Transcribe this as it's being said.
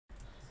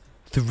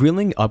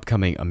Thrilling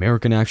upcoming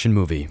American action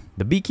movie,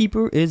 The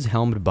Beekeeper is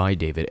helmed by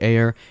David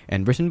Ayer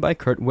and written by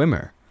Kurt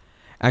Wimmer.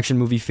 Action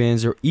movie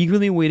fans are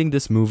eagerly awaiting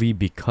this movie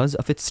because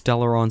of its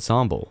stellar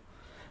ensemble.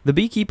 The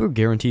Beekeeper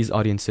guarantees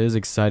audiences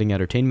exciting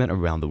entertainment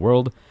around the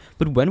world,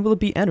 but when will it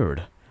be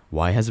entered?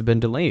 Why has it been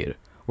delayed?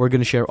 We're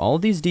going to share all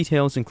these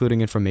details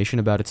including information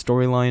about its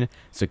storyline,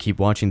 so keep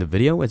watching the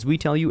video as we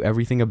tell you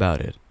everything about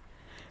it.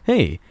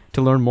 Hey,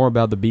 to learn more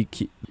about The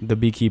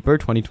Beekeeper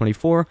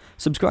 2024,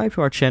 subscribe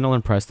to our channel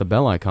and press the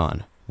bell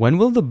icon. When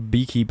will The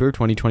Beekeeper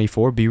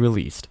 2024 be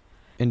released?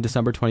 In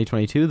December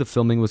 2022, the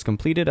filming was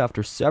completed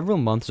after several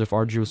months of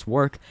arduous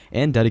work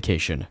and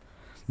dedication.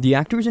 The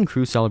actors and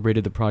crew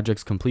celebrated the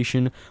project's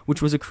completion,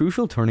 which was a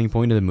crucial turning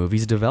point in the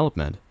movie's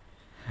development.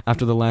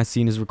 After the last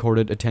scene is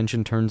recorded,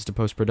 attention turns to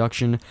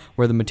post-production,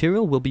 where the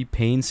material will be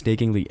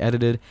painstakingly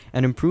edited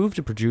and improved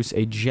to produce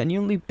a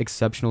genuinely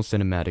exceptional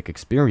cinematic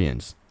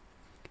experience.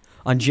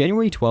 On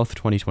January 12,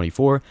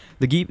 2024,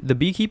 The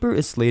Beekeeper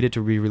is slated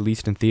to be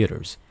released in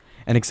theaters.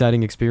 An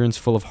exciting experience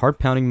full of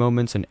heart-pounding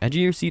moments and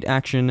edge-of-your-seat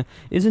action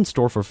is in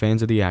store for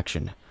fans of the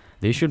action.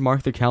 They should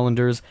mark their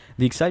calendars.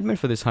 The excitement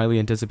for this highly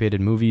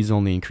anticipated movie is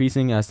only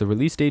increasing as the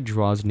release date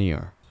draws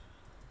near.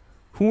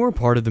 Who are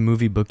part of the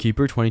movie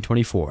Beekeeper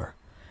 2024?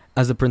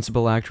 As the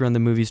principal actor and the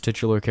movie's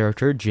titular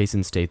character,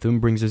 Jason Statham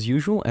brings his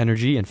usual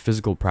energy and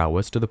physical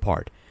prowess to the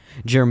part.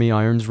 Jeremy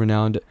Irons,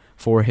 renowned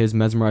for his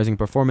mesmerizing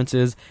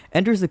performances,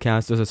 enters the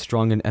cast as a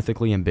strong and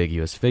ethically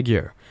ambiguous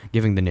figure,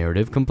 giving the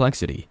narrative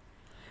complexity.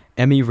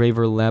 Emmy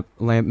Raver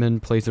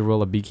Lampman plays the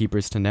role of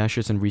Beekeeper's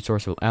tenacious and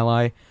resourceful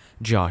ally.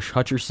 Josh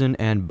Hutcherson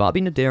and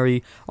Bobby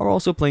Naderi are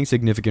also playing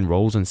significant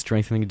roles in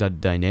strengthening the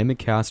dynamic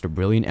cast of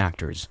brilliant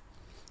actors.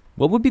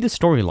 What would be the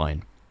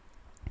storyline?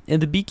 In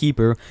The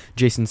Beekeeper,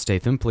 Jason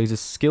Statham plays a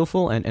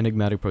skillful and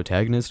enigmatic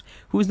protagonist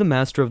who is the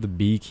master of the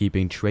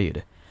beekeeping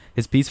trade.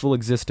 His peaceful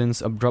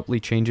existence abruptly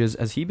changes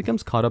as he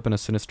becomes caught up in a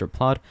sinister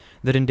plot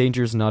that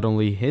endangers not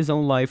only his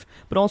own life,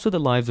 but also the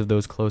lives of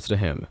those close to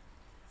him.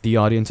 The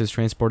audience is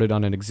transported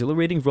on an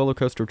exhilarating roller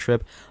coaster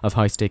trip of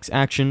high-stakes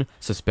action,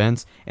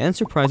 suspense, and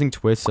surprising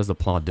twists as the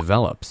plot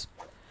develops.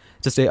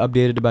 To stay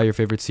updated about your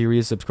favorite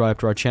series, subscribe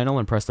to our channel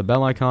and press the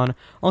bell icon.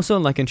 Also,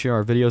 like and share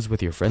our videos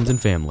with your friends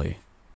and family.